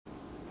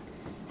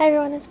Hi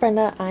everyone, it's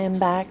Brenda. I am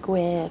back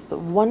with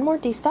one more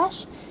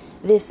Destash.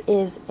 This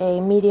is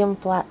a medium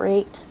flat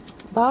rate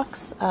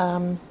box.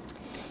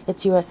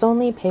 It's US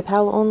only,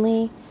 PayPal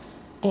only,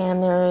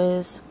 and there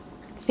is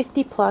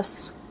 50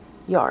 plus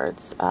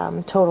yards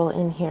total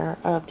in here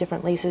of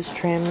different laces,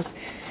 trims,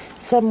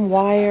 some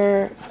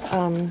wire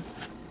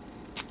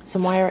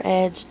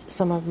edged,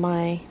 some of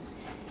my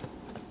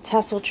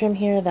tassel trim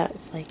here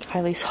that's like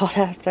highly sought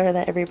after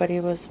that everybody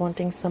was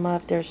wanting some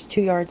of. There's 2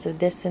 yards of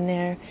this in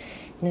there,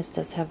 and this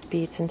does have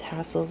beads and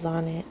tassels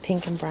on it,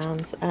 pink and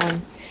browns.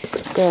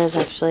 There's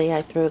actually,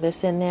 I threw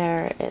this in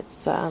there, it's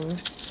some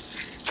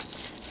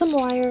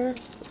wire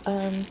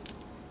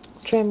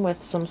trim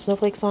with some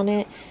snowflakes on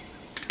it,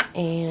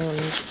 and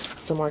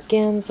some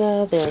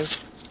organza.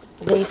 There's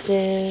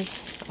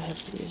laces. I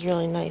have these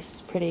really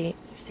nice, pretty,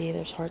 see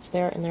there's hearts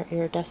there, and they're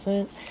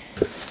iridescent.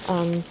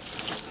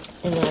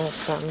 And there's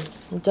some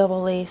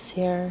double lace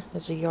here.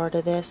 There's a yard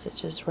of this.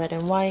 It's just red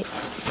and white.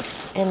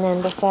 And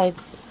then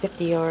besides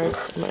 50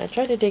 yards, I'm going to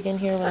try to dig in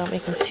here without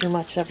making too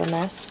much of a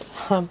mess.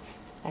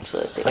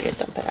 Actually, let's see if I can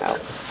dump it out.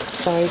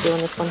 Sorry doing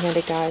this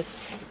one-handed, guys.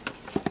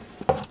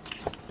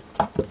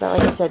 But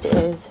like I said, it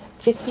is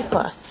 50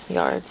 plus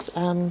yards.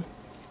 So you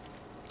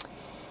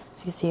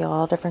can see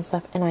all different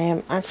stuff. And I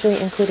am actually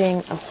including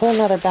a whole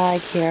nother bag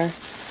here.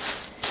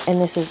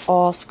 And this is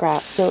all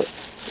scraps. So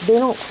they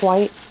don't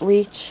quite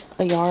reach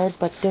a yard,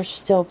 but there's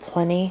still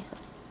plenty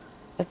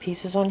of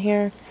pieces on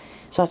here.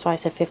 So that's why I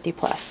said 50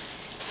 plus.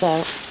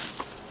 So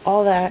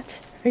all that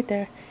right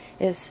there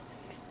is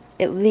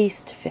at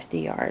least 50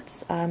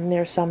 yards.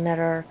 There's some that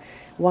are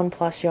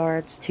 1+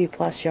 yards,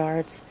 2+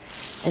 yards,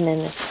 and then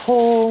this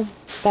whole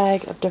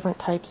bag of different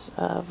types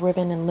of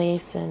ribbon and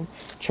lace and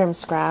trim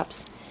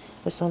scraps.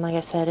 This one, like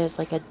I said, is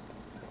like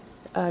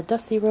a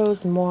dusty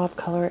rose, mauve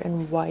color,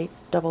 and white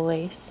double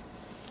lace.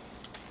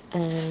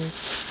 And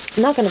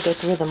I'm not going to go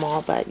through them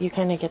all, but you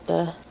kind of get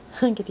the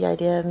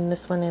idea. And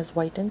this one is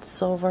white and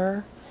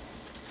silver.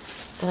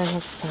 And I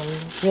have some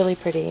really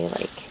pretty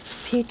like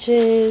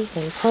peaches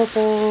and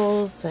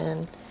purples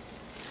and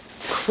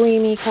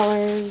creamy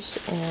colors,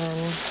 and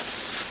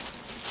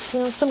you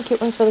know, some cute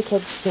ones for the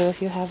kids too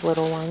if you have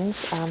little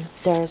ones.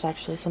 There is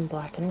actually some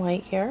black and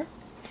white here.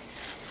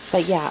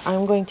 But yeah,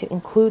 I'm going to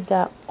include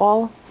that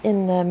all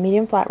in the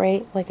medium flat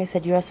rate. Like I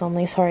said, US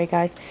only, sorry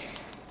guys.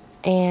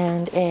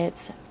 And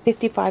it's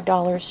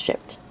 $55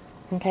 shipped.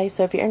 Okay,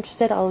 so if you're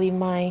interested, I'll leave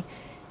my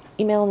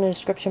email in the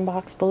description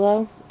box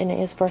below, and it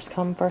is first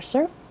come, first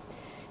serve.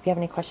 If you have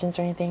any questions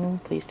or anything,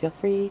 please feel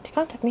free to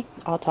contact me.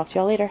 I'll talk to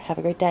y'all later. Have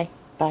a great day.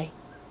 Bye.